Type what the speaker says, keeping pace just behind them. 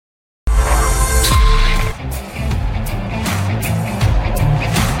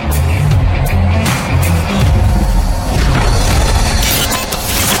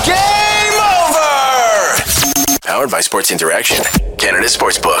Powered by Sports Interaction, Canada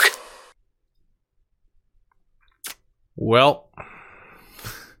Sportsbook. Well,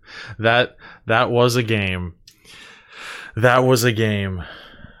 that was a game. That was a game.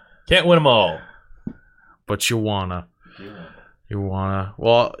 Can't win them all. But you wanna. You wanna.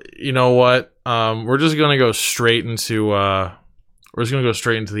 Well, you know what? We're just gonna go straight into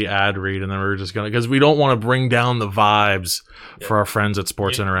the ad read, and then we're just gonna, because we don't want to bring down the vibes for our friends at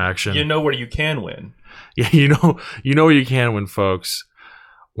Sports Interaction. You know where you can win. Yeah, you know where you can win, folks.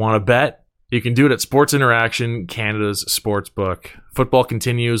 Want to bet? You can do it at Sports Interaction, Canada's sportsbook. Football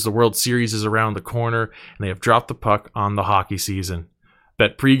continues, the World Series is around the corner, and they have dropped the puck on the hockey season.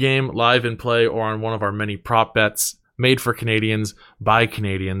 Bet pregame, live in play, or on one of our many prop bets. Made for Canadians, by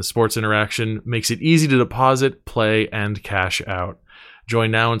Canadians. Sports Interaction makes it easy to deposit, play, and cash out.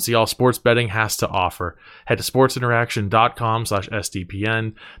 Join now and see all sports betting has to offer. Head to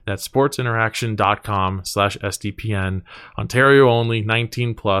sportsinteraction.com/SDPN. That's sportsinteraction.com/SDPN. Ontario only,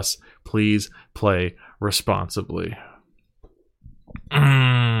 19 plus. Please play responsibly.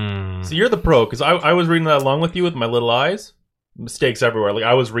 So you're the pro, because I was reading that along with you with my little eyes. Mistakes everywhere. Like,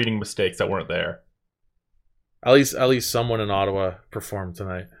 I was reading mistakes that weren't there. At least someone in Ottawa performed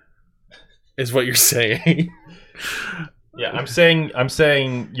tonight, is what you're saying. Yeah, I'm saying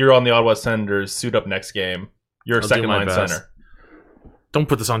you're on the Ottawa Senators. Suit up next game. You're a second line center. Don't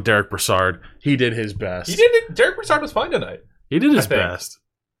put this on Derek Brassard. He did his best. He did it. Derek Brassard was fine tonight. He did his best.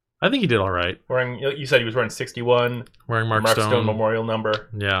 I think he did all right. You said he was wearing 61. Wearing Mark Stone memorial number.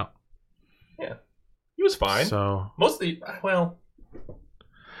 Yeah. Yeah. He was fine. So mostly, well.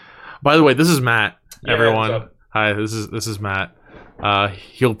 By the way, this is Matt. Yeah, everyone. Hi, this is Matt.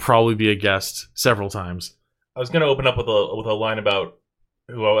 He'll probably be a guest several times. I was going to open up with a line about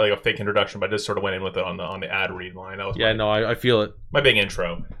like a fake introduction, but I just sort of went in with it on the ad read line. I feel it. My big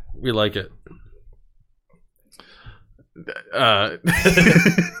intro. We like it. It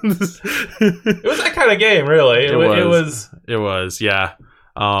was that kind of game, really. It was, yeah.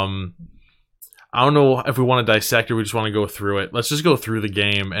 I don't know if we want to dissect or we just want to go through it. Let's just go through the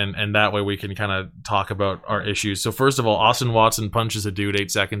game, and that way we can kind of talk about our issues. So first of all, Austin Watson punches a dude 8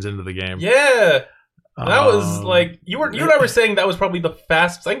 seconds into the game. Yeah. That was like, you and I were saying that was probably the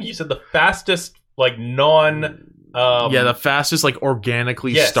fastest, I think you said the fastest, like, the fastest, like,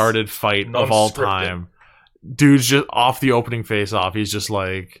 organically started fight of all time. Dude's just off the opening face-off. He's just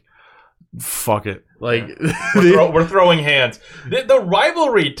like, fuck it. Like, we're throwing hands. The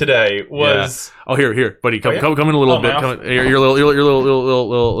rivalry today was. Yeah. Oh, here, buddy, come in a little bit. You're a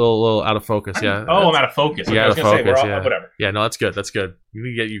little out of focus. I'm out of focus. Yeah, out of focus. Whatever. Yeah, no, that's good. That's good. We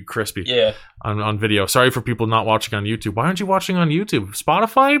can get you crispy. Yeah. On video. Sorry for people not watching on YouTube. Why aren't you watching on YouTube?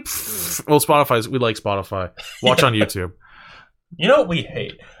 Spotify? Well, we like Spotify. Watch on YouTube. You know what we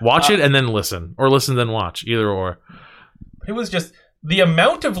hate? Watch it and then listen, or listen then watch. Either or. It was just the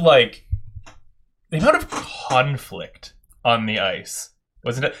amount of conflict on the ice,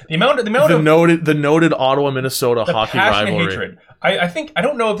 wasn't it? The noted Ottawa Minnesota hockey rivalry. Hatred. I think, I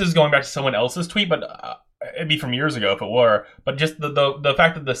don't know if this is going back to someone else's tweet, but it'd be from years ago if it were. But just the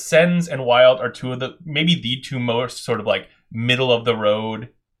fact that the Sens and Wild are maybe the two most sort of like middle of the road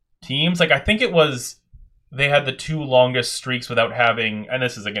teams. Like, I think it was. They had the two longest streaks without having, and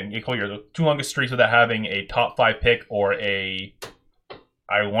this is again a couple years, the two longest streaks without having a top 5 pick or I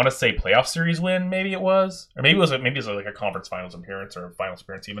want to say playoff series win. Maybe it was, or maybe it was like a conference finals appearance or finals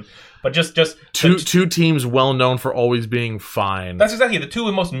appearance even. But just two teams well known for always being fine. That's exactly the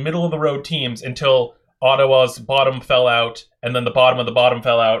two most middle of the road teams until Ottawa's bottom fell out, and then the bottom of the bottom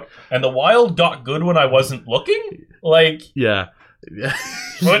fell out, and the Wild got good when I wasn't looking. Like, yeah.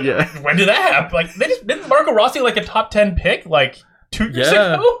 When did that happen? Like, didn't Marco Rossi like a top 10 pick like 2 years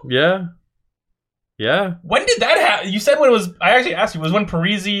ago? Yeah. When did that happen? You said when it was. I actually asked you. It was when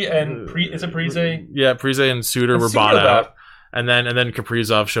Parise and is it Parise? Yeah, Parise and Suter were bought out, and then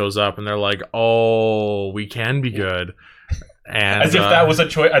Kaprizov shows up, and they're like, "Oh, we can be good." And as if that was a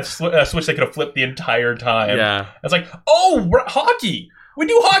switch they could have flipped the entire time. Yeah, it's like, oh, we're hockey. We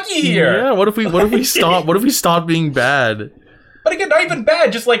do hockey here. Yeah. What if we stop? What if we stop being bad? But again, not even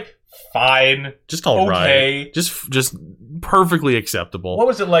bad. Just like fine. Just all right. Just perfectly acceptable. What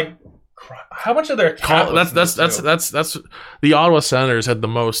was it like? How much of their cap? That's the Ottawa Senators had the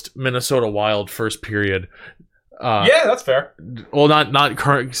most Minnesota Wild first period. Yeah, that's fair. Well, not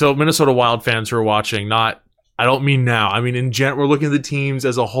current. So Minnesota Wild fans who are watching, I don't mean now. I mean in general. We're looking at the teams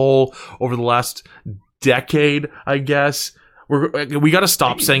as a whole over the last decade, I guess. We got to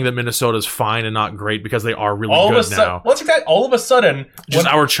stop saying that Minnesota's fine and not great, because they are really good now. What's that? All of a sudden, just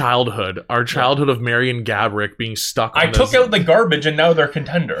our childhood of Marian Gaborik being stuck. I took out the garbage and now they're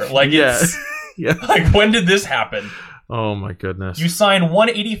contender. Like, yeah, Yeah. Like, when did this happen? Oh my goodness. You sign one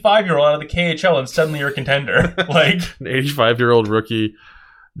 85-year-old out of the KHL and suddenly you're a contender. Like an 85-year-old rookie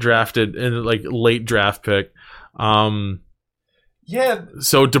drafted in like late draft pick. Yeah.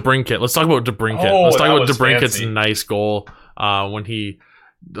 So DeBrincat. Let's talk about DeBrincat. Oh, Let's talk that about was DeBrincat's fancy. nice goal when he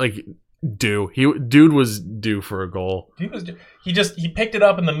dude was due for a goal. He picked it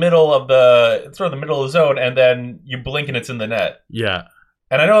up in the middle of the zone, and then you blink and it's in the net. Yeah.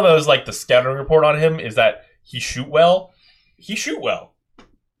 And I know that was like the scouting report on him is that he shoot well.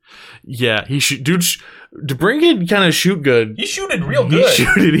 Yeah, DeBrincat kind of shoot good. He shooted real good.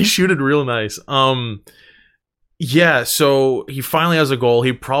 He shooted real nice. Yeah, so he finally has a goal.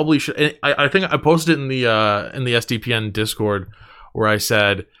 He probably should. I think I posted it in the SDPN Discord where I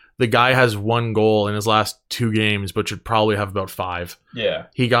said the guy has one goal in his last 2 games, but should probably have about 5. Yeah,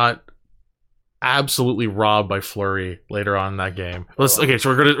 he got absolutely robbed by Fleury later on in that game. So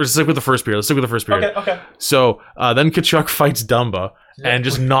we're stick with the first period. Okay. So then Kachuk fights Dumba and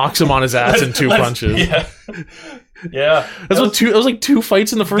just knocks him on his ass in 2 punches. Yeah. Yeah. That was like 2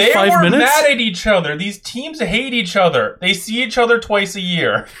 fights in the first 5 minutes. They were mad at each other. These teams hate each other. They see each other twice a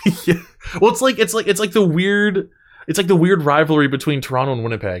year. Yeah. Well, it's like the weird rivalry between Toronto and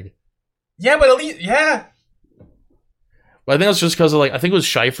Winnipeg. Yeah, but at least But I think that's just because of I think it was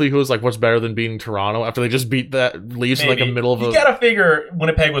Scheifele who was like, "What's better than beating Toronto?" After they just beat that Leafs in like a middle of You gotta figure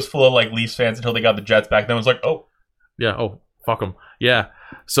Winnipeg was full of like Leafs fans until they got the Jets back. Then it was like, oh. Yeah, fuck them. Yeah.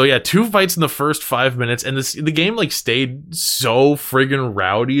 So yeah, 2 fights in the first 5 minutes, and the game like stayed so friggin'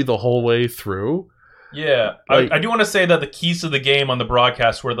 rowdy the whole way through. Yeah. I do want to say that the keys to the game on the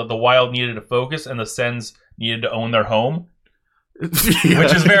broadcast were that the Wild needed to focus and the Sens needed to own their home. Yeah.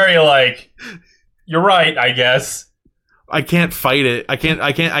 Which is very like, you're right, I guess. I can't fight it. I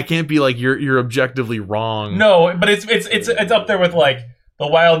can't be like you're objectively wrong. No, but it's up there with like the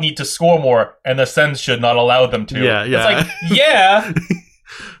Wild need to score more and the Sens should not allow them to. Yeah. It's like, yeah.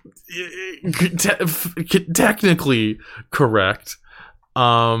 Technically correct. Which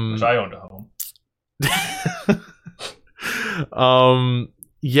I owned a home.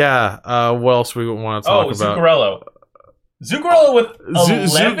 Yeah. What else we want to talk about? Zuccarello with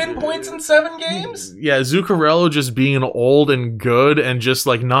 11 points in 7 games? Yeah, Zuccarello just being old and good and just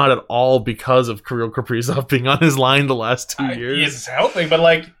like not at all because of Kirill Kaprizov being on his line the last 2 years. He's healthy, but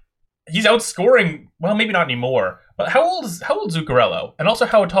like he's outscoring, well, maybe not anymore. But how old is Zuccarello? And also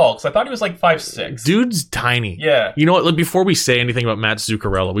how tall? Because I thought he was like 5'6". Dude's tiny. Yeah. You know what? Before we say anything about Matt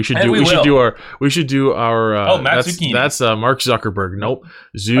Zuccarello, we should do our Matt Zucchini. That's Mark Zuckerberg. Nope.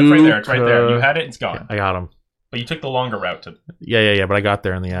 It's right there. You had it, it's gone. I got him. But you took the longer route to. Yeah, but I got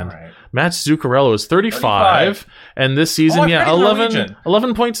there in the end. Right. Matt Zuccarello is 35, and this season,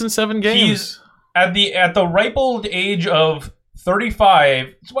 11 points in 7 games. He's at the ripe old age of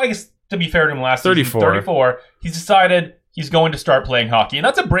 35. So I guess to be fair to him, last 34. season, 34. He's decided he's going to start playing hockey, and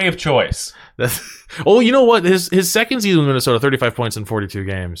that's a brave choice. You know what? His second season in Minnesota, 35 points in 42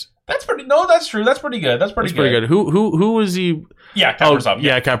 games. That's pretty. No, that's true. That's pretty good. That's pretty good. Who was he? Yeah, Kaprizov.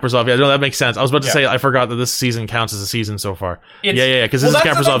 Kaprizov. Yeah, no, that makes sense. I was about to say I forgot that this season counts as a season so far. Because this is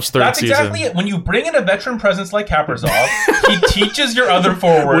Kaprizov's third season. That's exactly it. When you bring in a veteran presence like Kaprizov, he teaches your other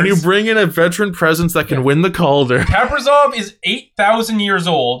forwards. When you bring in a veteran presence that can win the Calder. Kaprizov is 8,000 years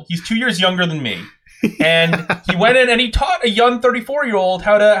old. He's 2 years younger than me. And he went in and he taught a young 34-year-old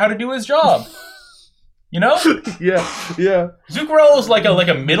how to do his job. You know? Yeah. Zuccarello is like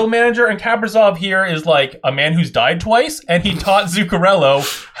a middle manager, and Kaprizov here is like a man who's died twice, and he taught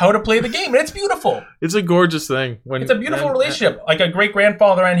Zuccarello how to play the game, and it's beautiful. It's a gorgeous thing. It's a beautiful relationship, like a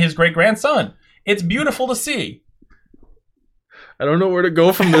great-grandfather and his great-grandson. It's beautiful to see. I don't know where to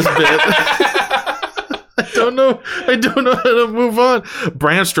go from this bit. I don't know how to move on.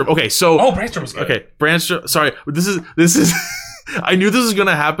 Brandstrom. Okay, so Brandstrom's good. Okay, Brandstrom. Sorry, this is. I knew this was going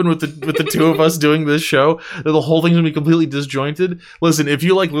to happen with the two of us doing this show. That the whole thing's going to be completely disjointed. Listen, if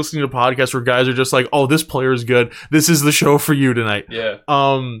you like listening to podcasts where guys are just like, "Oh, this player is good. This is the show for you tonight." Yeah.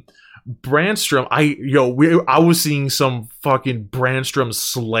 Brandstrom. I was seeing some fucking Brandstrom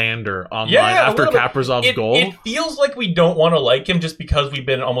slander online after Kaprizov's goal. It feels like we don't want to like him just because we've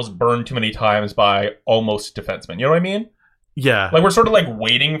been almost burned too many times by almost defensemen. You know what I mean? Yeah. Like we're sort of like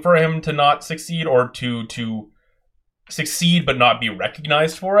waiting for him to not succeed or to succeed but not be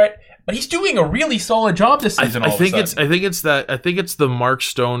recognized for it. But he's doing a really solid job this season. I think it's the Mark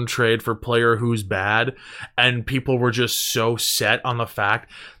Stone trade for player who's bad, and people were just so set on the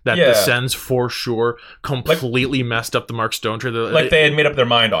fact that the Sens for sure completely messed up the Mark Stone trade. Like they had made up their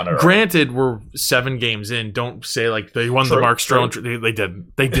mind on it. Granted, we're 7 games in. Don't say like they won the Mark Stone trade. They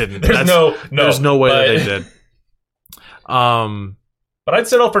didn't. They didn't. There's no way that they did. But I'd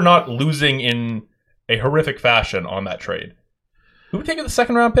settle for not losing in a horrific fashion on that trade. Who would take the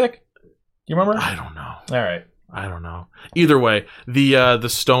second round pick? Do you remember? I don't know. All right. I don't know. Either way, the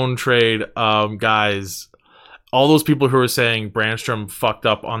Stone trade, guys, all those people who were saying Brandstrom fucked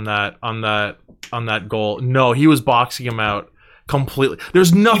up on that goal. No, he was boxing him out completely.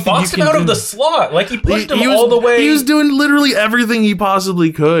 There's nothing. He boxed him out of the slot. Like he pushed him all the way. He was doing literally everything he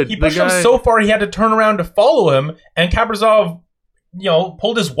possibly could. He pushed him so far he had to turn around to follow him, and Kaprizov,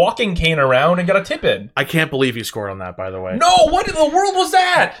 pulled his walking cane around and got a tip in. I can't believe he scored on that, by the way. No, what in the world was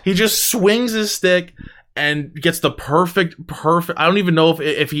that? He just swings his stick and gets the perfect. I don't even know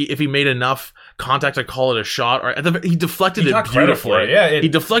if he made enough contact to call it a shot. Or he deflected it beautifully. He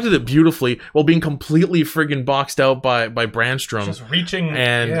deflected it beautifully while being completely friggin' boxed out by Brandstrom. Just reaching.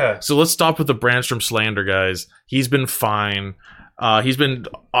 And so let's stop with the Brandstrom slander, guys. He's been fine. He's been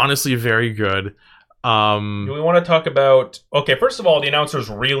honestly very good. Do we want to talk about... Okay, first of all, the announcers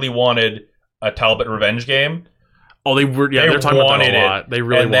really wanted a Talbot revenge game. Oh, they were... Yeah, they're talking about that a lot. They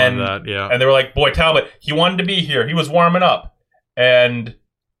really wanted that, yeah. And they were like, boy, Talbot, he wanted to be here. He was warming up. And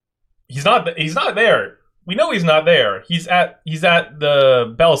he's not there. We know he's not there. He's at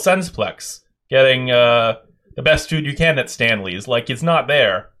the Bell Sensplex getting the best food you can at Stanley's. Like, it's not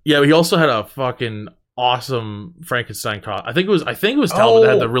there. Yeah, but he also had a fucking... awesome Frankenstein costume. I think it was Talbot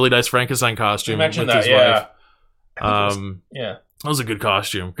that had the really nice Frankenstein costume with his wife. Yeah. That was a good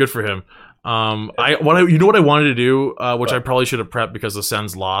costume. Good for him. You know what I wanted to do, which I probably should have prepped because the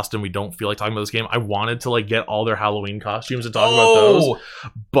Sens lost and we don't feel like talking about this game. I wanted to get all their Halloween costumes and talk about those,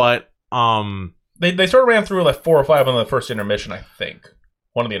 but they sort of ran through 4 or 5 on the first intermission. I think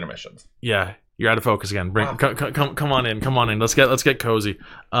one of the intermissions. Yeah, you're out of focus again. Come on in. Let's get cozy.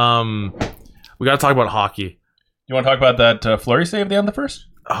 We got to talk about hockey. You want to talk about that Fleury save at the end of the first?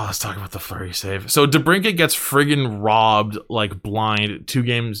 Oh, let's talk about the Fleury save. So DeBrincat gets friggin' robbed blind 2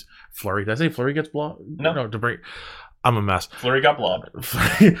 games. Fleury? Did I say Fleury gets blocked? No, DeBrincat. I'm a mess. Fleury got blobbed.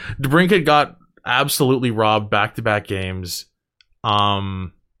 DeBrincat got absolutely robbed back-to-back games. I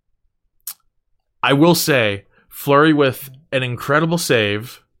will say Fleury with an incredible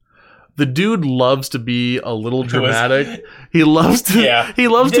save. The dude loves to be a little dramatic. He loves to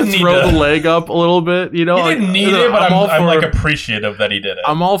throw the leg up a little bit. He didn't need it, but I'm appreciative that he did it.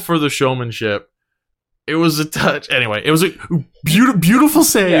 I'm all for the showmanship. It was a touch. Anyway, it was a beautiful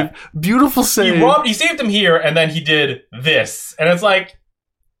save. Yeah. Beautiful save. He saved him here, and then he did this, and it's like,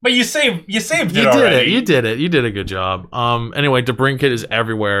 but you saved it already. You did it. You did a good job. Anyway, DeBrincat is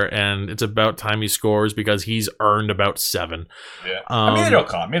everywhere, and it's about time he scores because he's earned about 7. Yeah. It'll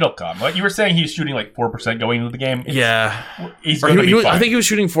come. Like you were saying, he's shooting 4% going into the game. He's going to be fine. I think he was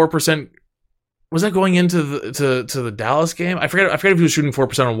shooting 4%. Was that going into the Dallas game? I forget if he was shooting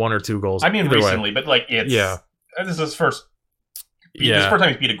 4% on 1 or 2 goals. Recently, but it's this is his first. This is the first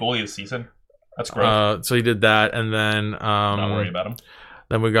time he's beat a goalie this season. That's great. So he did that, and then not worried about him.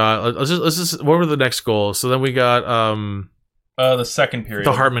 Then we got let's just what were the next goals? So then we got the second period.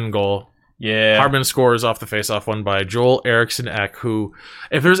 The Hartman goal. Yeah. Hartman scores off the faceoff one by Joel Eriksson Ek, who,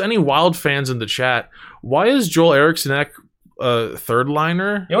 if there's any Wild fans in the chat, why is Joel Eriksson Ek third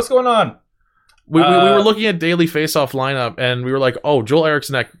liner? Yeah, what's going on? We were looking at daily face-off lineup, and we were like, "Oh, Joel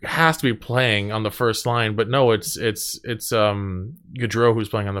Eriksson Ek has to be playing on the first line," but no, it's Gaudreau who's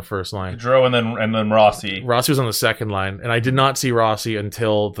playing on the first line. Gaudreau and then Rossi. Rossi was on the second line, and I did not see Rossi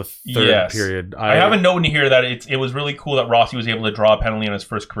until the third period. I have a note in here that it was really cool that Rossi was able to draw a penalty on his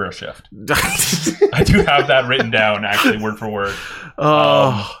first career shift. I do have that written down, actually, word for word.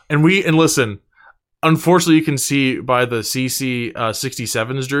 And listen, unfortunately, you can see by the CC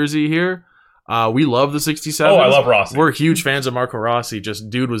 67's jersey here. We love the 67s. Oh, I love Rossi. We're huge fans of Marco Rossi. Just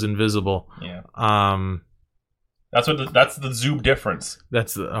dude was invisible. Yeah. That's the Zoob difference.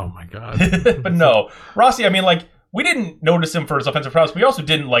 Oh my god. But no, Rossi. We didn't notice him for his offensive prowess. We also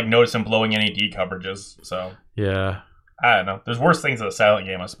didn't notice him blowing any D coverages. So yeah, I don't know. There's worse things in the silent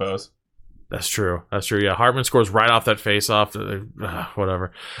game, I suppose. That's true. Yeah, Hartman scores right off that face-off.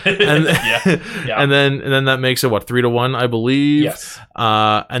 Whatever. And, and then that makes it 3-1, I believe. Yes.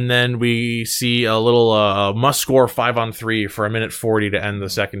 And then we see a little must-score 5-on-3 for 1:40 to end the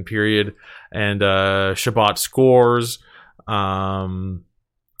second period, and Shabbat scores. Shabbat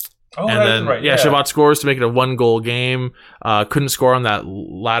scores to make it a 1-goal game. Couldn't score on that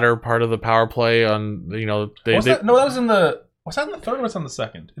latter part of the power play. That was in the. Was that in the third or was that in the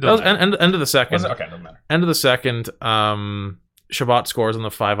second? That was end of the second. Okay, doesn't matter. End of the second. Shabbat scores on the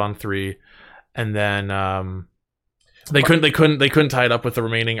 5-on-3, and then they couldn't tie it up with the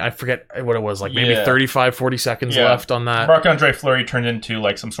remaining. I forget what it was, maybe 35-40 seconds left on that. Marc-Andre Fleury turned into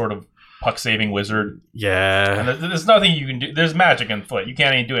some sort of puck saving wizard. Yeah. And there's nothing you can do. There's magic in foot. You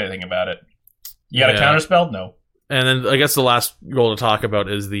can't even do anything about it. You got a counterspell? No. And then I guess the last goal to talk about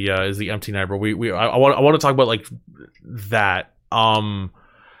is the empty net. But I want to talk about like that.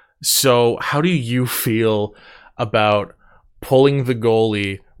 So how do you feel about pulling the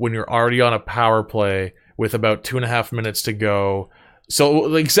goalie when you're already on a power play with about 2.5 minutes to go? So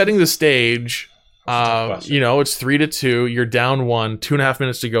like setting the stage, you know, it's 3-2. You're down 1, 2.5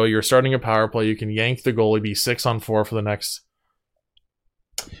 minutes to go. You're starting a power play. You can yank the goalie, be 6-on-4 for the next,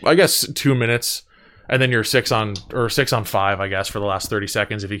 I guess, 2 minutes. And then you're 6-on-5, I guess, for the last 30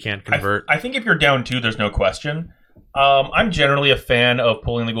 seconds if you can't convert. I think if you're down 2, there's no question. I'm generally a fan of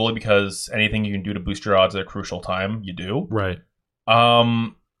pulling the goalie because anything you can do to boost your odds at a crucial time, you do. Right.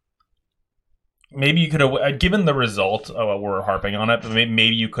 Maybe you could have, given the result, we're harping on it, but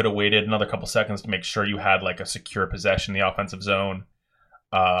maybe you could have waited another couple seconds to make sure you had like a secure possession in the offensive zone.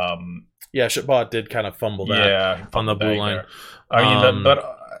 Yeah, Chabot did kind of fumble that on the blue line. There. I mean,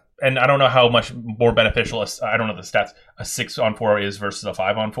 and I don't know how much more beneficial, I don't know the stats, a 6-on-4 is versus a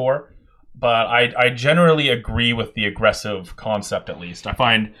 5-on-4. But I generally agree with the aggressive concept, at least. I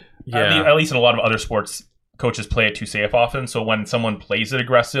find, at least in a lot of other sports, coaches play it too safe often. So when someone plays it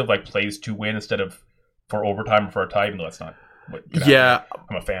aggressive, like plays to win instead of for overtime or for a tie, even though that's not what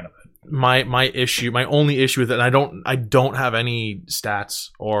I'm a fan of it. My only issue with it, and I don't have any stats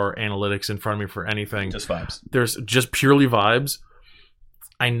or analytics in front of me for anything. Just vibes. There's just purely vibes.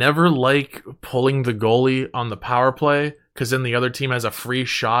 I never like pulling the goalie on the power play because then the other team has a free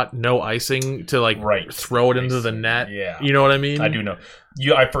shot, no icing to like throw it into the net. Yeah, you know what I mean? I do know.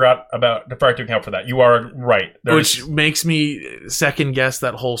 I forgot to account for that. You are right. Which makes me second guess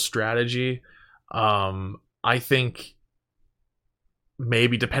that whole strategy. I think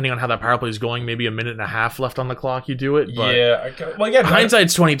maybe depending on how that power play is going, maybe 1.5 minutes left on the clock, you do it. But well, again,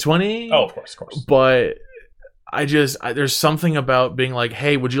 hindsight's 20/20. Oh, of course. But there's something about being like,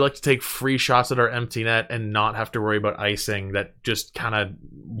 hey, would you like to take free shots at our empty net and not have to worry about icing? That just kind of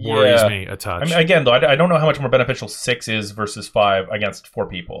worries me a touch. I mean, again, though, I don't know how much more beneficial 6 is versus 5 against 4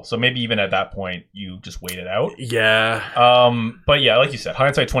 people. So maybe even at that point, you just wait it out. Yeah. But yeah, like you said,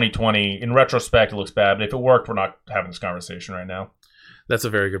 hindsight 20/20. In retrospect, it looks bad. But if it worked, we're not having this conversation right now. That's a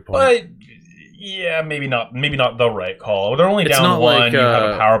very good point. But yeah, maybe not the right call. They're only down 1. Like, you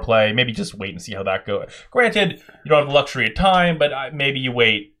have a power play. Maybe just wait and see how that goes. Granted, you don't have the luxury of time, but maybe you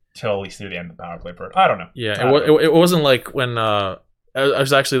wait till at least near the end of the power play for it. I don't know. Yeah, it wasn't like when I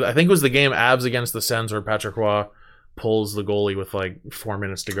think it was the game Avs against the Sens where Patrick Roy pulls the goalie with like 4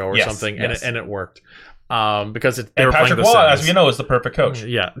 minutes to go or something, and it worked because they were playing the Sens. As we know, is the perfect coach.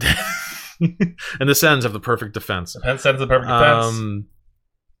 Yeah, and the Sens have the perfect defense. The Sens have the perfect defense.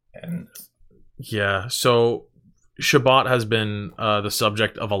 Yeah, so Chabot has been the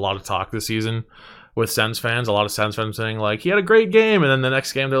subject of a lot of talk this season with Sens fans. A lot of Sens fans saying, like, he had a great game, and then the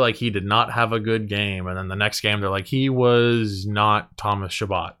next game they're like, he did not have a good game, and then the next game they're like, he was not Thomas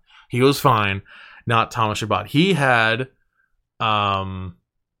Chabot. He was fine, not Thomas Chabot. He had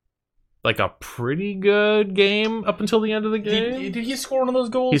like a pretty good game up until the end of the game. Did he score one of those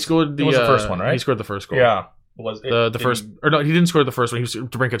goals? He scored it was the first one, right? He scored the first goal. Yeah. The first, or no, he didn't score the first one. He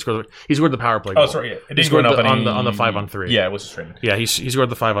scored the power play goal. Oh, sorry, yeah. It he scored on the 5-on-3. Yeah, it was straight. Yeah, he scored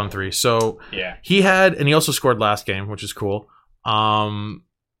the 5-on-3. So yeah, he had, and he also scored last game, which is cool.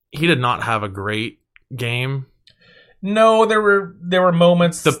 He did not have a great game. No, there were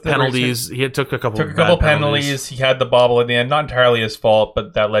moments. The penalties, he took a couple penalties. He had the bobble at the end, not entirely his fault,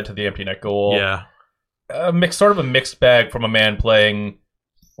 but that led to the empty net goal. Yeah, sort of a mixed bag from a man playing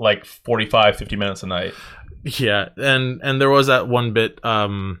like 45-50 minutes a night. Yeah, and there was that one bit.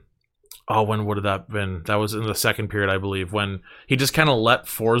 When would have that been? That was in the second period, I believe, when he just kind of let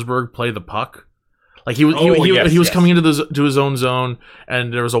Forsberg play the puck. Like he was coming into his own zone,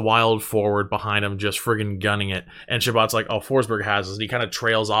 and there was a wild forward behind him, just friggin' gunning it. And Chabot's like, "Oh, Forsberg has this." And he kind of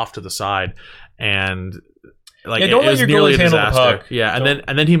trails off to the side, and like don't let your goalies handle the puck. Yeah, and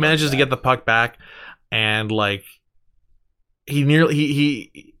then he manages to get the puck back, and like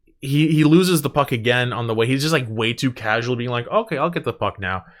he loses the puck again on the way. He's just like way too casual, being like, "Okay, I'll get the puck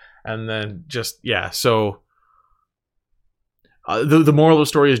now," and then So the moral of the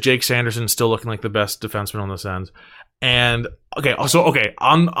story is Jake Sanderson still looking like the best defenseman on the Sens. And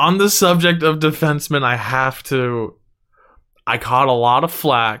on the subject of defensemen, I caught a lot of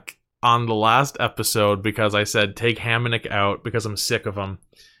flack on the last episode because I said take Hamonic out because I'm sick of him.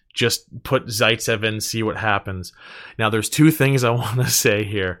 just put Zaitsev in, see what happens. Now, there's two things I want to say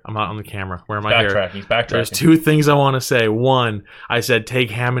here. I'm not on the camera. Where am I here? He's backtracking. There's two things I want to say. One, I said take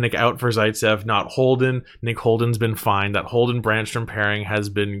Hamonic out for Zaitsev, not Holden. Nick Holden's been fine. That Holden-Brandstrom pairing has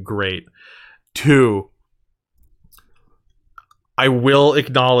been great. Two, I will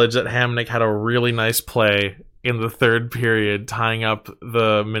acknowledge that Hamonic had a really nice play in the third period, tying up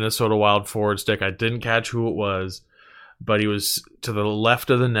the Minnesota Wild forward stick. I didn't catch who it was, but he was to the left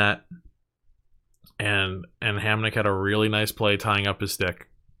of the net, and Hamonic had a really nice play tying up his stick.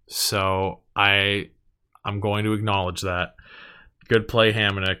 So I'm going to acknowledge that. Good play,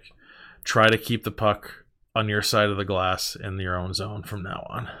 Hamonic. Try to keep the puck on your side of the glass in your own zone from now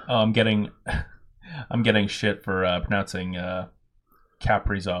on. I'm getting shit for pronouncing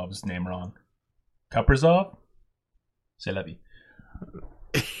Kaprizov's name wrong. Kaprizov? C'est la vie.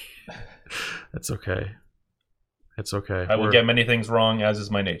 That's okay. It's okay. I will get many things wrong, as is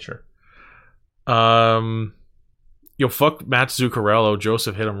my nature. Fuck Matt Zuccarello.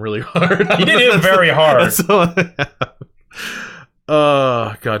 Joseph hit him really hard. He did hit him very hard.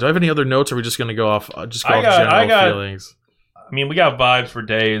 God, do I have any other notes, or are we just going to go off general feelings? I mean, we got vibes for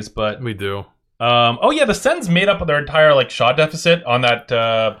days, but... We do. The Sens made up their entire shot deficit on that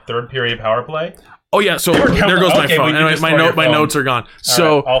third period power play. Oh yeah, so there goes my phone. Anyway, my notes are gone.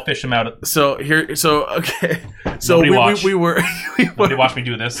 So right, I'll fish them out. Okay. So Nobody we were Nobody watch me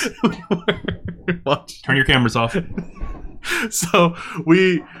do this. Turn your cameras off. So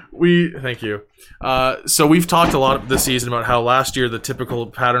we thank you. So we've talked a lot this season about how last year the typical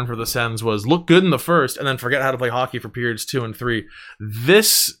pattern for the Sens was look good in the first and then forget how to play hockey for periods 2 and 3.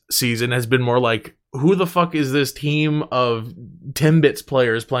 This season has been more like, who the fuck is this team of Timbits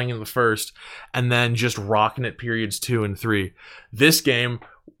players playing in the first and then just rocking it periods 2 and 3? This game,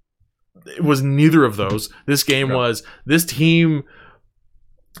 it was neither of those. This game was, this team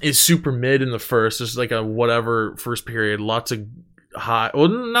is super mid in the first. Just like a whatever first period. Lots of high. Well,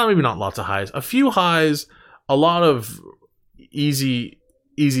 maybe not lots of highs. A few highs. A lot of easy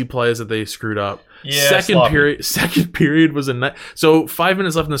plays that they screwed up. Yeah, Second period was so 5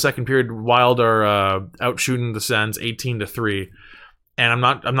 minutes left in the second period. Wild are out shooting the Sens 18-3, and I'm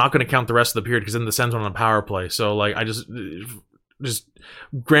not going to count the rest of the period because then the Sens went on a power play. So I just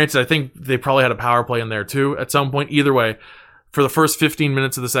granted, I think they probably had a power play in there too at some point. Either way, for the first 15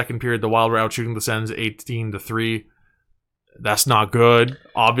 minutes of the second period, the Wild were out shooting the Sens 18-3. That's not good,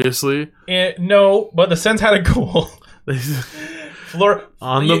 obviously. No, but the Sens had a goal.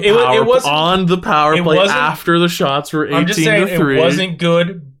 On the power play after the shots were 18-3. I'm just saying it wasn't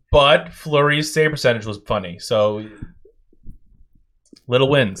good, but Fleury's save percentage was funny. So little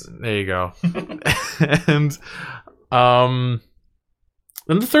wins. There you go. And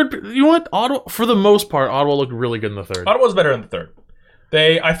then the third, you know what? Ottawa, for the most part, Ottawa looked really good in the third. Ottawa's better in the third.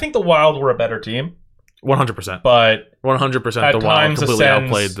 I think the Wild were a better team. 100%. But 100% the Wild completely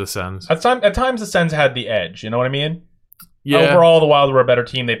outplayed the Sens. At times the Sens had the edge. You know what I mean? Yeah. Overall, the Wild were a better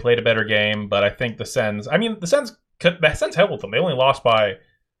team. They played a better game, but I think the Sens held with them. They only lost by,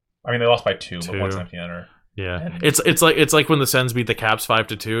 they lost by 2, but one's empty netter. Yeah, and it's like when the Sens beat the Caps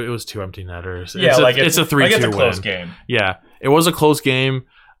 5-2. It was 2 empty netters. Yeah, it's a 3-2 win. It's a close game. Yeah, it was a close game.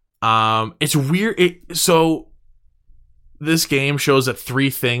 It's weird. So this game shows that 3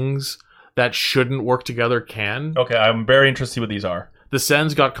 things that shouldn't work together can. Okay, I'm very interested to see what these are. The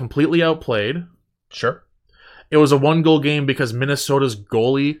Sens got completely outplayed. Sure. It was a 1-goal game because Minnesota's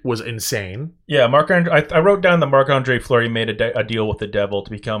goalie was insane. Yeah, I wrote down that Marc-Andre Fleury made a deal with the devil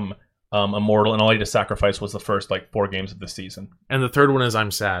to become immortal, and all he had to sacrifice was the first 4 games of the season. And the third one is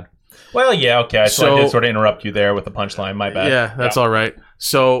I'm sad. Well, yeah, okay. So I did sort of interrupt you there with the punchline. My bad. Yeah, that's all right.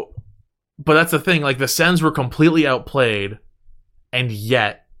 So, but that's the thing. The Sens were completely outplayed, and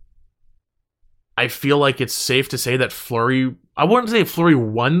yet I feel like it's safe to say that Fleury... I wouldn't say Fleury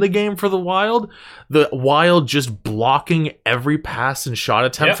won the game for the Wild. The Wild just blocking every pass and shot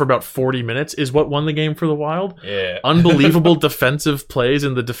attempt for about 40 minutes is what won the game for the Wild. Yeah. Unbelievable defensive plays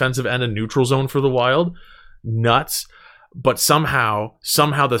in the defensive end and neutral zone for the Wild. Nuts. But somehow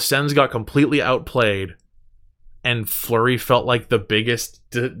the Sens got completely outplayed, and Fleury felt like the biggest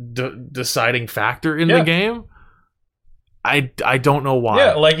deciding factor in the game. I don't know why.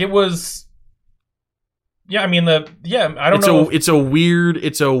 Yeah, it was... Yeah, I don't know. It's a weird.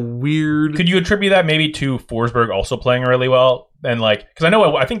 Could you attribute that maybe to Forsberg also playing really well? like, because I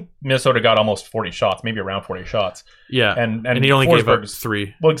know I think Minnesota got almost 40 shots, maybe around 40 shots. Yeah, and he only gave up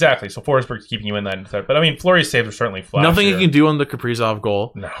 3. Well, exactly. So Forsberg's keeping you in that. But I mean, Fleury's saves are certainly flashier. Nothing he can do on the Kaprizov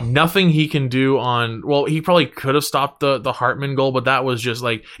goal. No. Nothing he can do on. Well, he probably could have stopped the Hartman goal, but that was just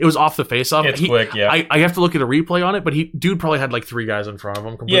like it was off the faceoff. It's quick. Yeah, I have to look at a replay on it, but dude probably had like 3 guys in front of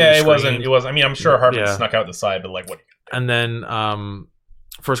him. Yeah, it screened. wasn't. I mean, I'm sure Hartman snuck out the side, but like what? And then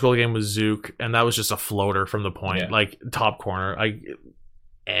first goal of the game was Zook, and that was just a floater from the point, like top corner.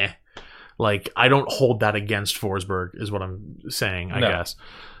 Like I don't hold that against Forsberg, is what I'm saying. I guess.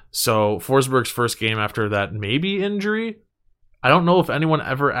 So Forsberg's first game after that maybe injury. I don't know if anyone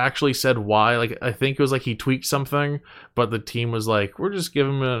ever actually said why. Like I think it was like he tweaked something, but the team was like, "We're just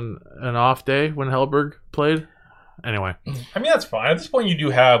giving him an off day when Hellberg played." Anyway, I mean that's fine. At this point, you do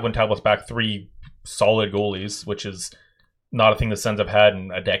have when Talbot's back 3 solid goalies, which is not a thing the Sens have had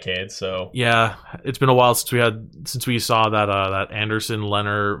in a decade. So yeah, it's been a while since we saw that Anderson,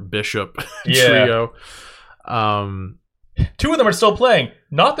 Leonard, Bishop trio. 2 of them are still playing.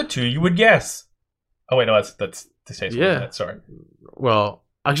 Not the 2 you would guess. Oh wait, no, that's to say something. Sorry. Well,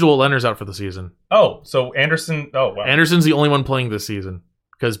 actually, Leonard's out for the season. Oh, so Anderson. Oh, wow. Anderson's the only one playing this season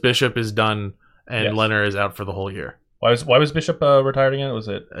because Bishop is done and Leonard is out for the whole year. Why was Bishop retired again? Was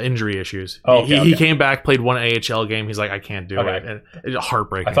it injury issues? Oh, he came back, played 1 AHL game. He's like, I can't do it. And it's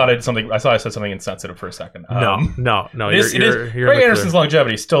heartbreaking. I thought I said something insensitive for a second. No. Greg Anderson's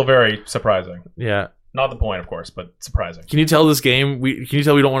longevity is still very surprising. Yeah. Not the point, of course, but surprising. Can you tell this game? Can you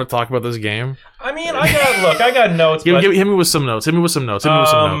tell we don't want to talk about this game? I mean, I got notes. Hit me with some notes.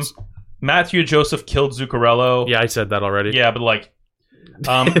 Matthew Joseph killed Zuccarello. Yeah, I said that already. Yeah, but like,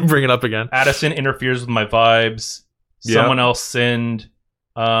 bring it up again. Addison interferes with my vibes. Someone else sinned.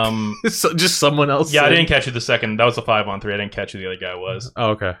 Just someone else. Yeah, sinned. I didn't catch you the second. That was a 5-on-3. I didn't catch who the other guy was.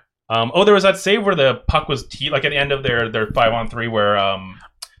 Oh, okay. There was that save where the puck was like at the end of their 5-on-3 where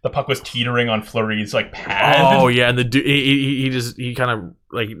the puck was teetering on Fleury's like pad. Oh yeah, and the dude he kind of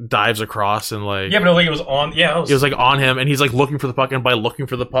like dives across and like but like it was on. Yeah, it was like on him, and he's like looking for the puck, and by looking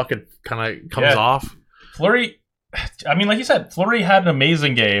for the puck, it kind of comes off. Fleury. I mean, like you said, Fleury had an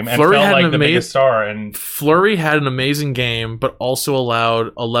amazing game and felt like the biggest star. And Fleury had an amazing game, but also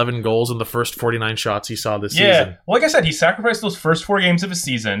allowed 11 goals in the first 49 shots he saw this season. Yeah, well, like I said, he sacrificed those first 4 games of his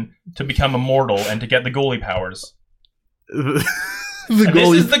season to become immortal and to get the goalie powers. This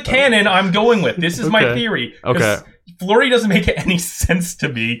is the canon I'm going with. This is my theory. Okay. Fleury doesn't make any sense to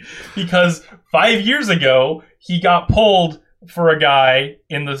me because 5 years ago, he got pulled for a guy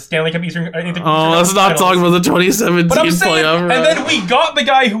in the Stanley Cup Eastern. Let's not talk about the 2017 playoff. And then we got the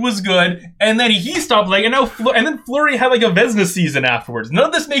guy who was good, and then he stopped playing, and then Fleury had like a Vezina season afterwards. None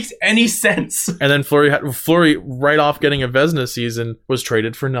of this makes any sense. And then Fleury right off getting a Vezina season was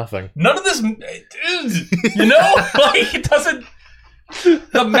traded for nothing. None of this, like it doesn't.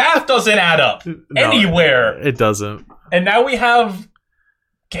 The math doesn't add up anywhere. It doesn't. And now we have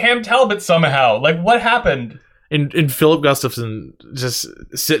Cam Talbot somehow. Like, what happened? In Philip Gustafson just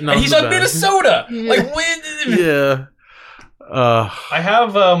sitting on. And he's on Minnesota. Yeah. Like, when? Yeah. I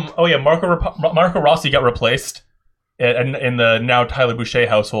have. Marco Rossi got replaced in the now Tyler Boucher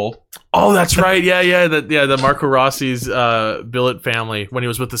household. Oh, that's right. Yeah. The Marco Rossi's billet family when he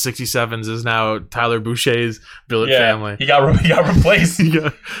was with the 67s is now Tyler Boucher's billet family. He got replaced.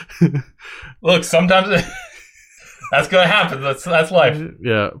 Look, sometimes that's gonna happen. That's life.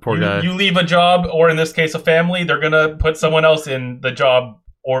 Yeah, poor guy. You leave a job, or in this case, a family. They're gonna put someone else in the job,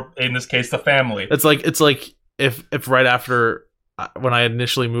 or in this case, the family. It's like if right after when I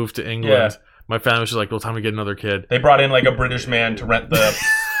initially moved to England. My family was just like, well, time to get another kid. They brought in like a British man to rent the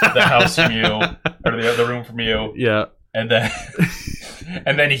house from you, or the room from you. Yeah. And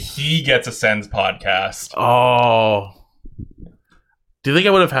then he gets a Sens podcast. Oh. Do you think I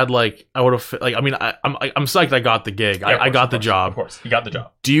would have had I'm psyched I got the gig. I got the job. Of course, you got the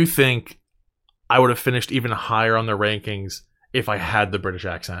job. Do you think I would have finished even higher on the rankings if I had the British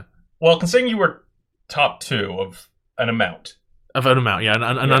accent? Well, considering you were top 2 of an amount. Of an amount, yeah,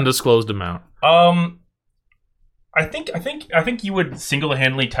 an undisclosed amount. I think you would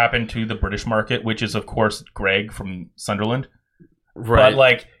single-handedly tap into the British market, which is of course Greg from Sunderland. Right. But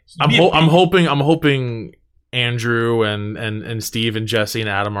like, I'm hoping Andrew and Steve and Jesse and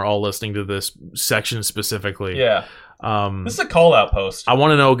Adam are all listening to this section specifically. Yeah. This is a call-out post. I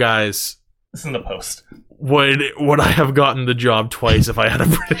want to know, guys. This is the post. Would I have gotten the job twice if I had a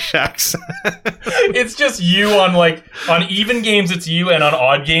British accent? It's just you on even games it's you, and on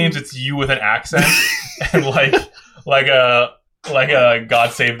odd games it's you with an accent and like a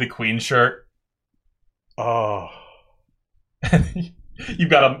God Save the Queen shirt. Oh. you've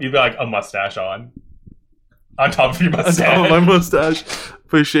got like a mustache on. on top of your On mustache. top of my mustache.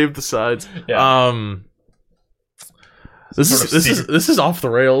 If I shave the sides. Yeah. This is off the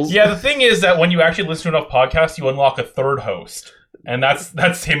rails. Yeah, the thing is that when you actually listen to enough podcasts, you unlock a third host. And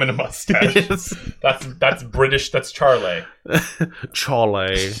that's him in a mustache. Yes. That's British, that's Charlie.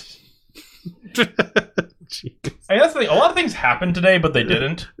 Charlie. I guess a lot of things happened today, but they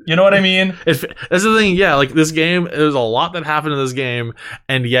didn't. You know what I mean? That's the thing, yeah, like this game, there's a lot that happened in this game,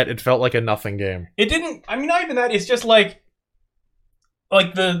 and yet it felt like a nothing game. It didn't, I mean, not even that, it's just like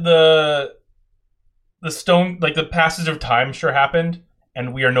the stone, like the passage of time sure happened,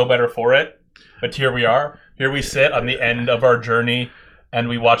 and we are no better for it. But here we are. Here we sit on the end of our journey, and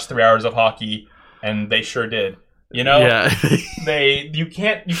we watched 3 hours of hockey, and they sure did. You know? Yeah. You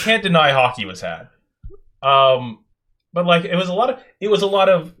can't deny hockey was had. But like it was a lot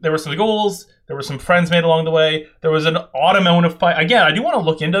of there were some goals, there were some friends made along the way, there was an odd amount of fight. Again, I do want to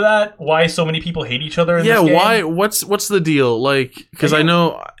look into that, why so many people hate each other in this game. Why what's the deal? Like, because I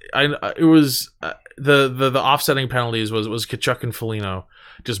know it was the offsetting penalties was Kachuk and Foligno.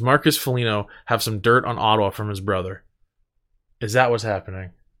 Does Marcus Foligno have some dirt on Ottawa from his brother? Is that what's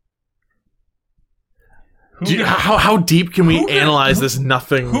happening? How deep can we analyze this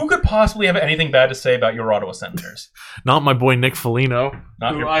nothing? Who could possibly have anything bad to say about your Ottawa Senators? Not my boy Nick Foligno.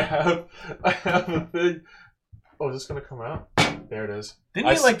 I have a thing. Oh, is this gonna come out? There it is.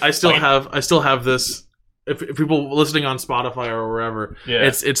 Didn't you I still have this. If people listening on Spotify or wherever, yeah.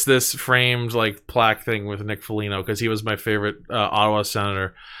 it's this framed like plaque thing with Nick Foligno because he was my favorite Ottawa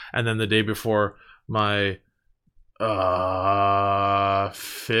Senator, and then the day before my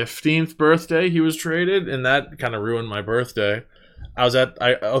 15th birthday he was traded, and that kind of ruined my birthday.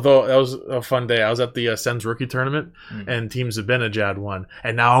 Although that was a fun day, I was at the Sens rookie tournament, and Team Zibanejad won,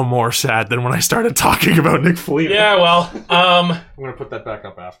 and now I'm more sad than when I started talking about Nick Foligno. Yeah, well, I'm gonna put that back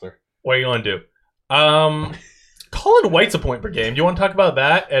up after. What are you gonna do? Colin White's a point per game. Do you want to talk about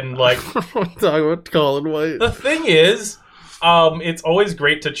that? And like, talk about Colin White. The thing is, it's always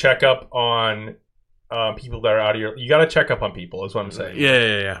great to check up on people that are out of your. You got to check up on people, is what I'm saying.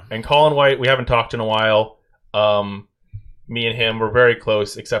 Yeah. And Colin White, we haven't talked in a while. Me and him were very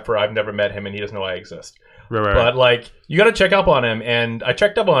close, except for I've never met him and he doesn't know I exist. Right. But like, you got to check up on him, and I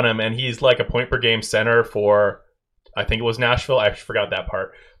checked up on him, and he's like a point per game center for, I think it was Nashville. I forgot that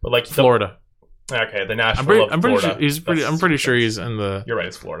part, but like Florida. Okay, the Nashville. I'm pretty sure I'm pretty sure he's in the. You're right.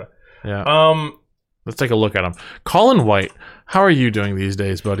 It's Florida. Yeah. Let's take a look at him. Colin White. How are you doing these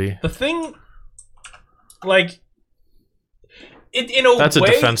days, buddy? The thing, like, in a that's way,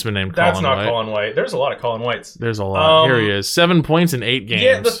 a defenseman named Colin White. That's not Colin White. There's a lot of Colin Whites. There's a lot. Here he is. 7 points in 8 games.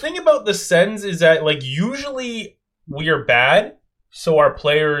 Yeah. The thing about the Sens is that like usually we are bad, so our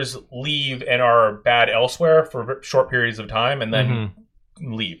players leave and are bad elsewhere for short periods of time, and then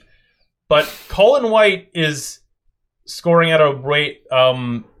leave. But Colin White is scoring at a rate. You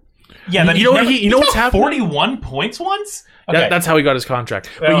know what's happening? 41 points once. Okay. That's how he got his contract.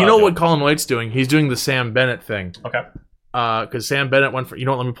 But you know what Colin White's doing? He's doing the Sam Bennett thing. Okay. Because Sam Bennett went for. You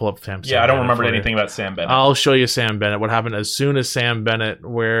know what? Let me pull up Sam. Yeah, I don't remember anything about Sam Bennett. I'll show you Sam Bennett. What happened as soon as Sam Bennett?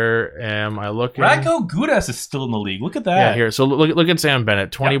 Where am I looking? Radko Gudas is still in the league. Look at that. Yeah, here. So look at Sam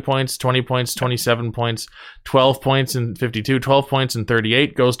Bennett. 20 points, 20 points, 27 points, 12 points in 52, 12 points in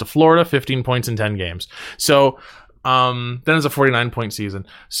 38. Goes to Florida, 15 points in 10 games. So then it's a 49-point season.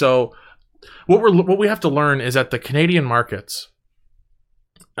 So what we have to learn is that the Canadian markets,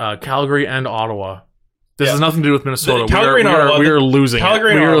 Calgary and Ottawa. This has nothing to do with Minnesota. Calgary and Ottawa. We are losing.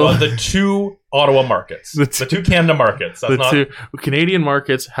 Calgary and Ottawa, the two Ottawa markets. The two Canada markets. Two Canadian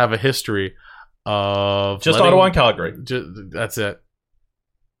markets have a history of just Ottawa and Calgary. That's it.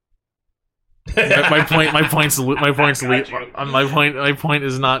 my point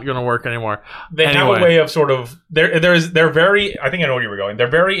is not going to work anymore. They have a way of sort of they're very. I think I know where you were going. They're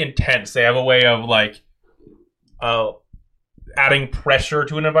very intense. They have a way of like adding pressure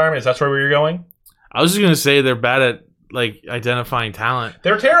to an environment. Is that where you're going? I was just going to say they're bad at like identifying talent.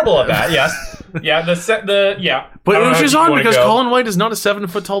 They're terrible at that. Yes. Yeah. Yeah. But which is odd because Colin White is not a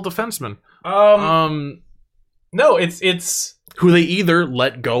 7-foot tall defenseman. No, it's who they either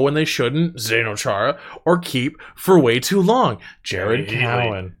let go when they shouldn't, Zdeno Chara, or keep for way too long, Jared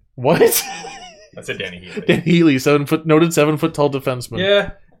Cowan. What? That's a Danny Healy. Danny Healy, noted 7-foot tall defenseman.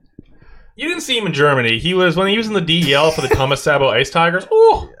 Yeah. You didn't see him in Germany. He was in the DEL for the Thomas Sabo Ice Tigers.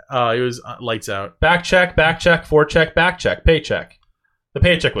 Oh, he was lights out. Back check, forecheck, back check, paycheck. The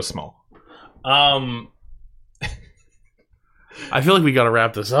paycheck was small. I feel like we got to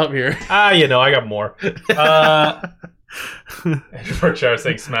wrap this up here. I got more. Andrew Berkshire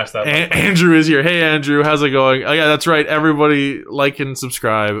saying smash that button. Andrew is here. Hey, Andrew, how's it going? Oh, yeah, that's right. Everybody like and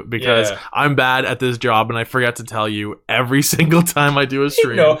subscribe because I'm bad at this job and I forget to tell you every single time I do a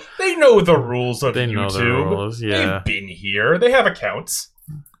stream. They know the rules of YouTube. Know the rules, yeah. They've been here. They have accounts.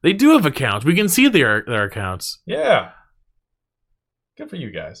 They do have accounts. We can see their accounts. Yeah. Good for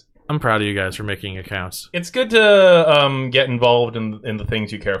you guys. I'm proud of you guys for making accounts. It's good to get involved in the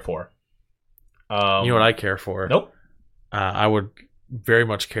things you care for. You know what I care for? Nope. I would very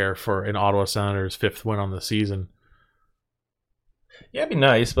much care for an Ottawa Senators 5th win on the season. Yeah, it'd be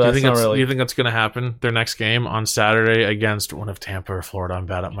nice, but that's not really... Do you think that's going to happen? Their next game on Saturday against one of Tampa or Florida. I'm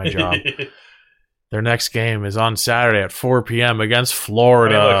bad at my job. Their next game is on Saturday at 4 p.m. against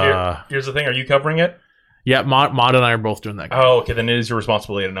Florida. Look, here's the thing. Are you covering it? Yeah, Mod and I are both doing that game. Oh, okay. Then it is your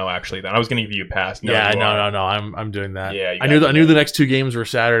responsibility to know, actually. Then I was going to give you a pass. No. I'm doing that. Yeah, I knew the next two games were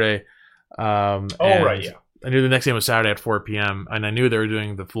Saturday. Right, yeah. I knew the next game was Saturday at 4 p.m., and I knew they were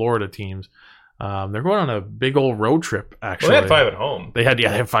doing the Florida teams. They're going on a big old road trip, actually. Well, they had 5 at home. They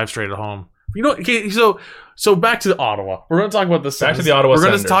had 5 straight at home. You know, okay, so back to Ottawa. We're going to talk about the Sens. Back to the Ottawa We're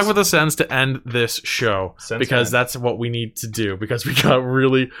going Senators. to talk about the Sens to end this show because that's what we need to do because we got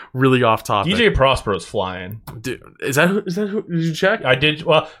really, really off topic. DJ Prospero's flying. Dude, is that who? Did you check? I did.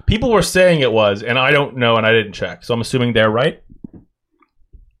 Well, people were saying it was, and I don't know, and I didn't check. So I'm assuming they're right.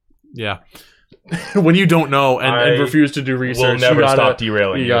 Yeah. When you don't know and refuse to do research, we'll never stop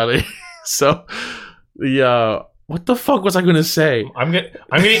derailing you. Got it. So, what the fuck was I going to say? I'm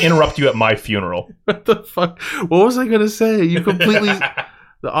gonna interrupt you at my funeral. What the fuck? What was I going to say? You completely...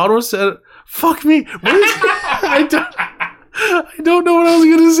 The Ottawa said... Fuck me. I don't know what I was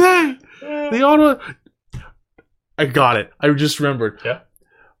going to say. The Ottawa... I got it. I just remembered. Yeah.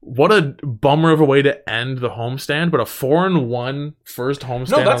 What a bummer of a way to end the homestand, but a 4-1 first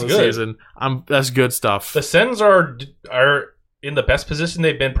homestand on the season. That's good stuff. The Sens are in the best position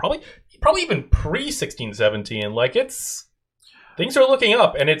they've been probably even pre-16-17. Like things are looking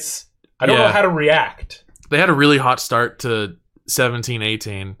up, and I don't know how to react. They had a really hot start to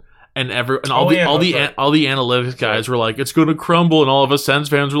 17-18, and all the analytics guys were like, "It's going to crumble," and all of us Sens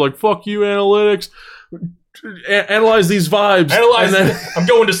fans were like, "Fuck you, analytics." Analyze these vibes. I'm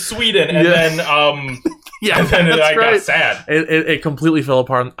going to Sweden, and then I got sad. It completely fell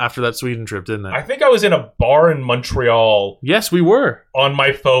apart after that Sweden trip, didn't it? I think I was in a bar in Montreal. Yes, we were on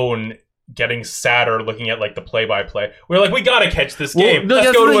my phone, getting sadder, looking at like the play-by-play. We were like, we gotta catch this game.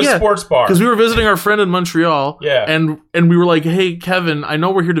 Let's go to a sports bar because we were visiting our friend in Montreal. Yeah, and we were like, hey, Kevin, I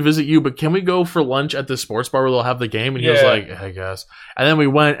know we're here to visit you, but can we go for lunch at this sports bar where they'll have the game? And he was like, I guess. And then we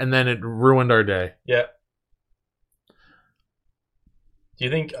went, and then it ruined our day. Yeah. Do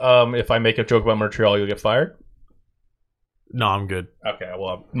you think if I make a joke about Montreal, you'll get fired? No, I'm good. Okay,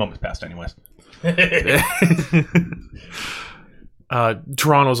 well, moment's passed anyways.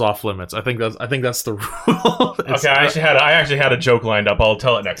 Toronto's off limits. I think that's the rule. Okay, I actually had a joke lined up. I'll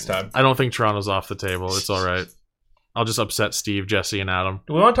tell it next time. I don't think Toronto's off the table. It's all right. I'll just upset Steve, Jesse, and Adam.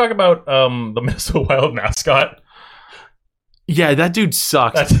 Do we want to talk about the Minnesota Wild mascot? Yeah, that dude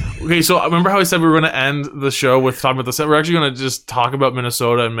sucks. Okay, so remember how I said we were going to end the show with talking about the set? We're actually going to just talk about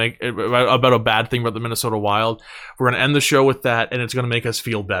Minnesota and make about a bad thing about the Minnesota Wild. We're going to end the show with that, and it's going to make us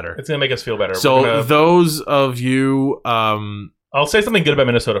feel better. It's going to make us feel better. So those of you... I'll say something good about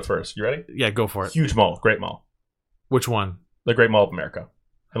Minnesota first. You ready? Yeah, go for it. Huge mall. Great mall. Which one? The Great Mall of America.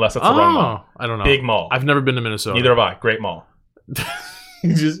 Unless that's the wrong mall. I don't know. Big mall. I've never been to Minnesota. Neither have I. Great mall.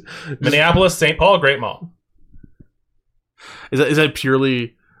 Minneapolis, St. Paul, great mall. Is that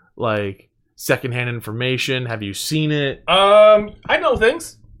purely like secondhand information? Have you seen it? I know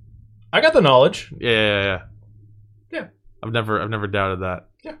things. I got the knowledge. Yeah. I've never doubted that.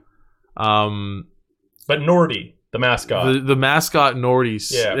 Yeah. But Nordy, the mascot. The mascot Nordy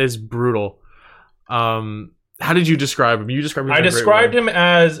is brutal. How did you describe him? You described him. I described him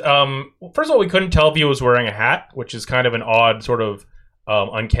as first of all, we couldn't tell if he was wearing a hat, which is kind of an odd sort of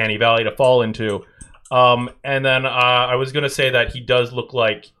uncanny valley to fall into. And then I was going to say that he does look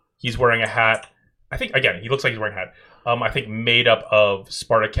like he's wearing a hat. I think, again, he looks like he's wearing a hat. I think made up of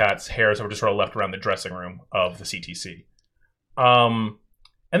Spartacat's hairs that were just sort of left around the dressing room of the CTC. And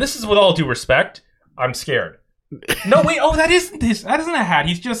this is with all due respect. I'm scared. No, wait. Oh, that isn't a hat.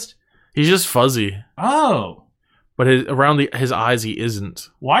 He's just fuzzy. Oh. But around his eyes, he isn't.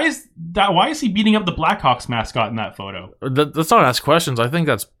 Why is he beating up the Blackhawks mascot in that photo? Let's not ask questions. I think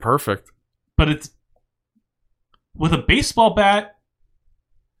that's perfect. But it's with a baseball bat.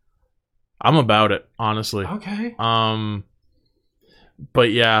 I'm about it, honestly. Okay.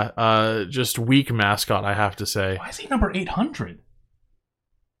 But yeah, just weak mascot, I have to say. Why is he number 800?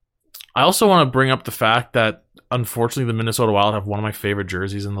 I also want to bring up the fact that, unfortunately, the Minnesota Wild have one of my favorite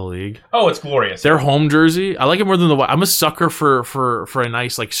jerseys in the league. Oh, it's glorious. Their home jersey, I like it more than the Wild. I'm a sucker for a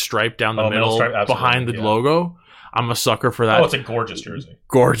nice like stripe down the middle stripe, behind the logo. I'm a sucker for that. Oh, it's a gorgeous jersey.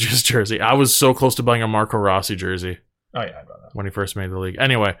 Gorgeous jersey. I was so close to buying a Marco Rossi jersey. Oh yeah, I bought that when he first made the league.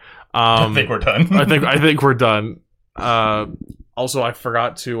 Anyway, I think we're done. I think we're done. Also, I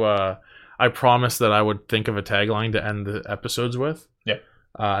forgot to. I promised that I would think of a tagline to end the episodes with. Yeah.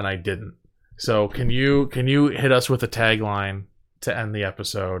 And I didn't. So can you hit us with a tagline to end the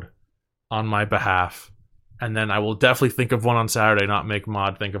episode on my behalf? And then I will definitely think of one on Saturday, not make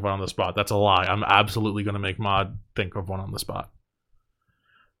Mod think of one on the spot. That's a lie. I'm absolutely going to make Mod think of one on the spot.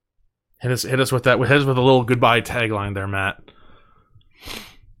 Hit us with that. Hit us with a little goodbye tagline there, Matt.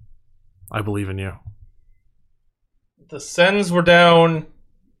 I believe in you. The Sens were down.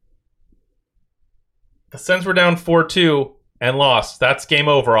 The Sens were down 4-2 and lost. That's game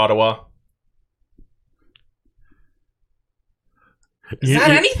over, Ottawa. Is that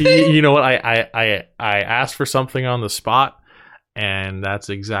anything? You know what? I asked for something on the spot, and that's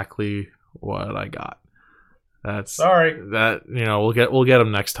exactly what I got. That's sorry. That we'll get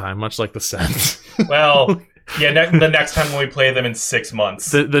them next time, much like the Sens. Well, yeah, the next time when we play them in 6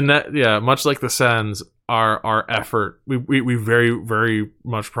 months. Much like the Sens, our effort. We very very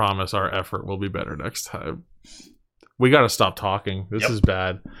much promise our effort will be better next time. We got to stop talking. This is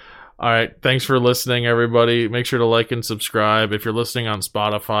bad. All right. Thanks for listening, everybody. Make sure to like and subscribe. If you're listening on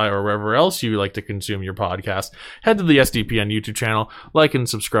Spotify or wherever else you like to consume your podcast, head to the SDPN YouTube channel, like and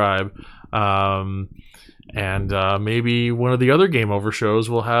subscribe. And maybe one of the other Game Over shows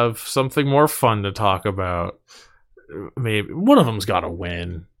will have something more fun to talk about. Maybe one of them's got to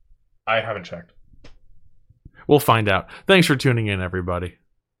win. I haven't checked. We'll find out. Thanks for tuning in, everybody.